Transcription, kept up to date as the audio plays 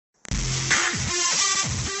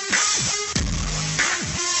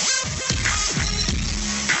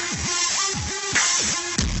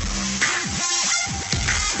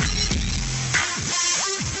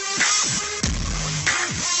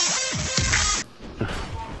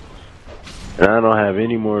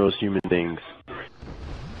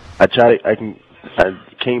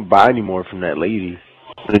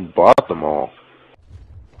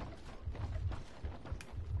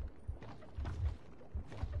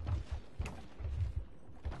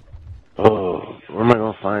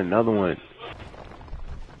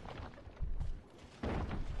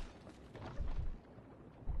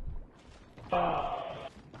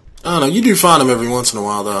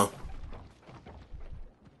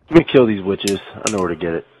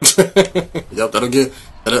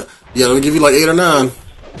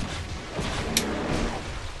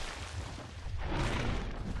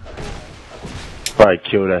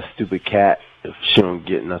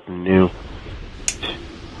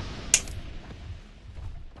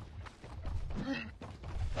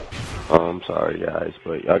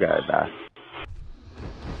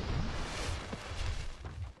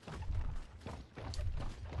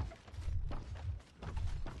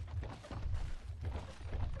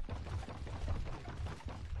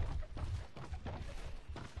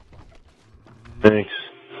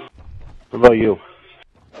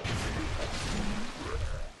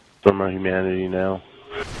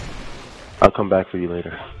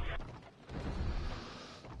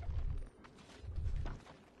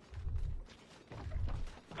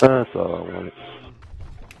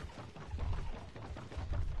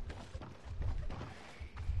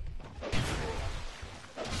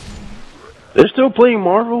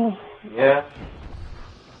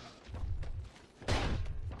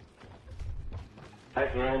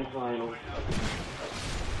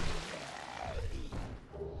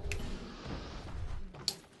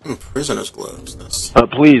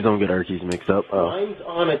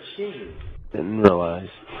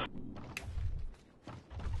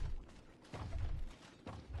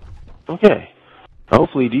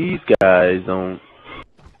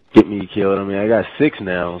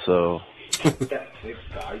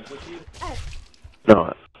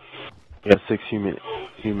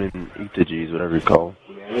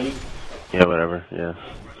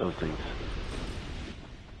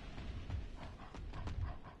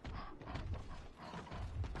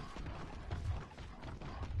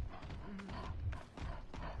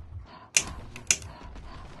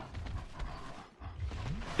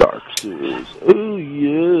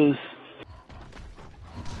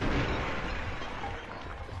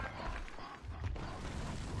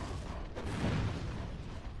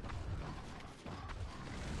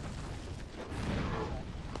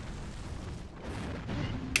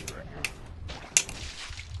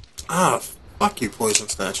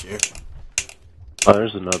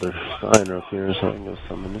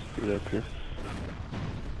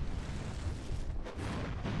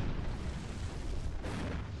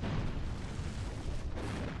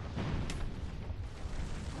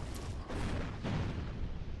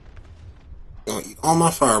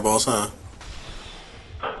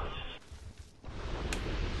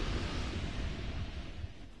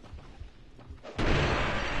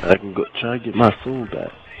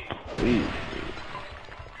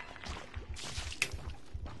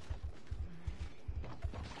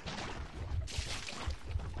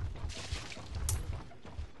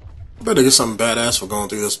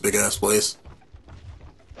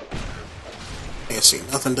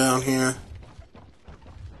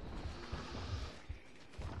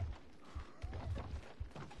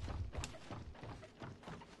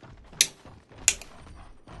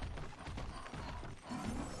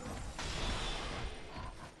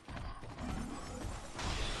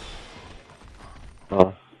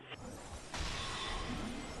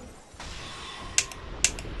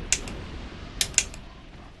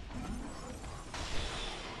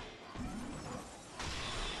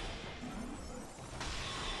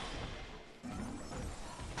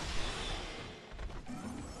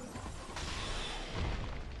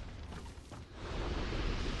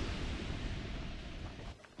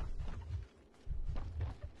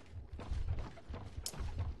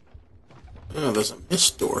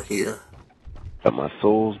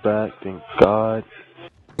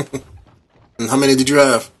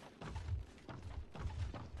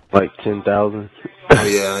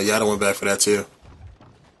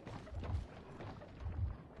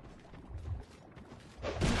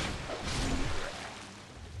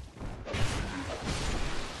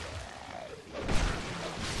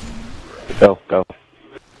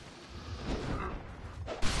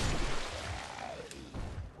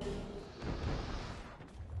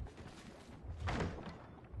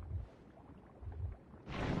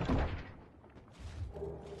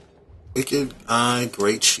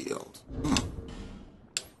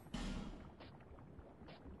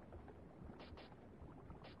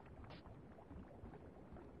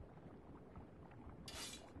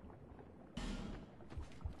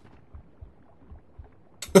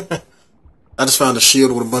I just found a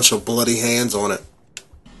shield with a bunch of bloody hands on it.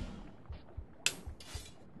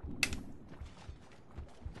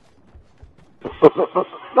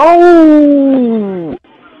 No!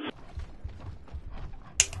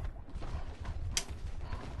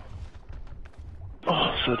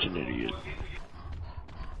 Oh, such an idiot.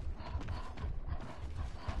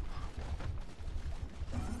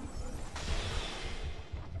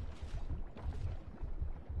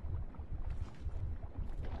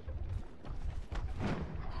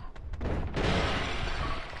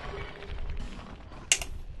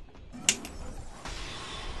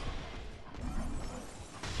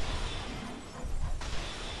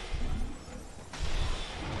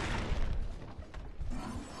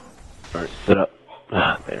 Alright, sit up.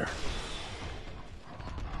 Ah, there.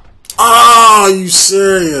 Oh, are you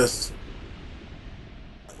serious?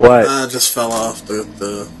 What? I just fell off I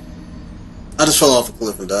just fell off the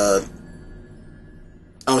cliff and died.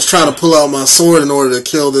 I was trying to pull out my sword in order to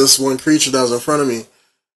kill this one creature that was in front of me.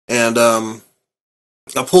 And I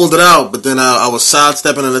pulled it out, but then I was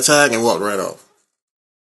sidestepping an attack and walked right off.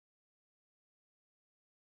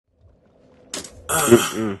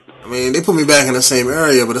 I mean, they put me back in the same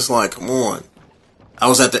area, but it's like, come on. I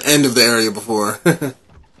was at the end of the area before. Let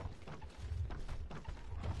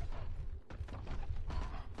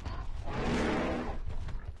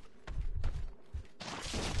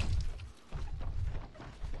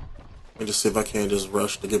me just see if I can just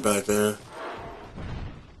rush to get back there.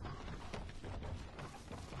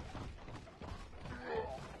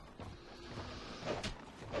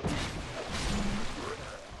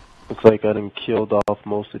 Looks like I done killed off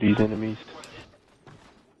most of these enemies.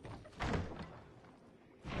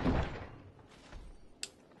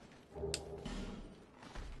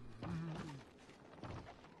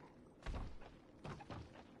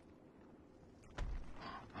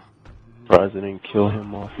 Surprised I didn't kill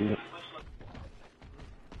him off yet.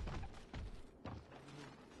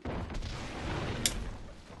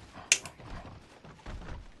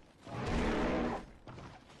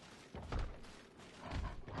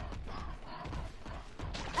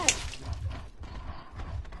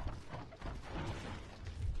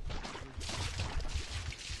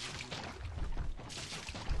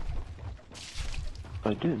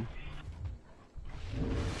 I did.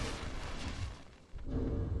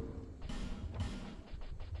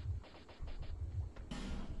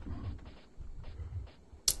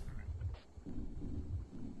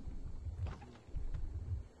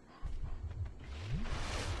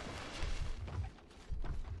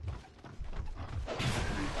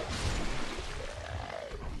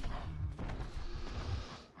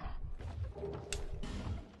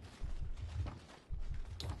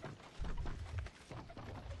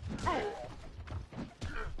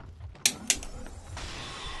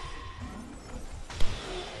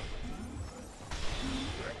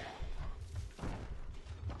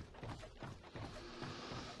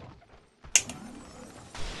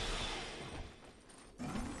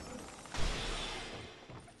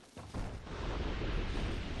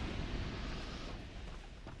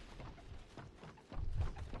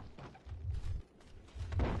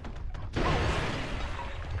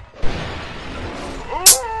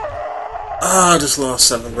 Ah, I just lost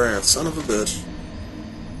 7 grand. Son of a bitch.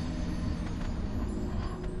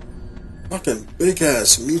 Fucking big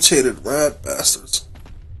ass mutated rat bastards.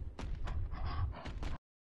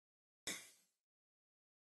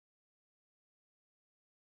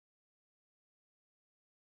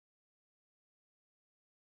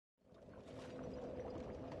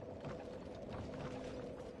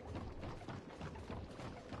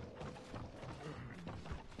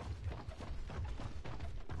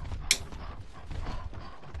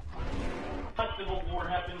 What civil war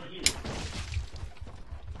happened here?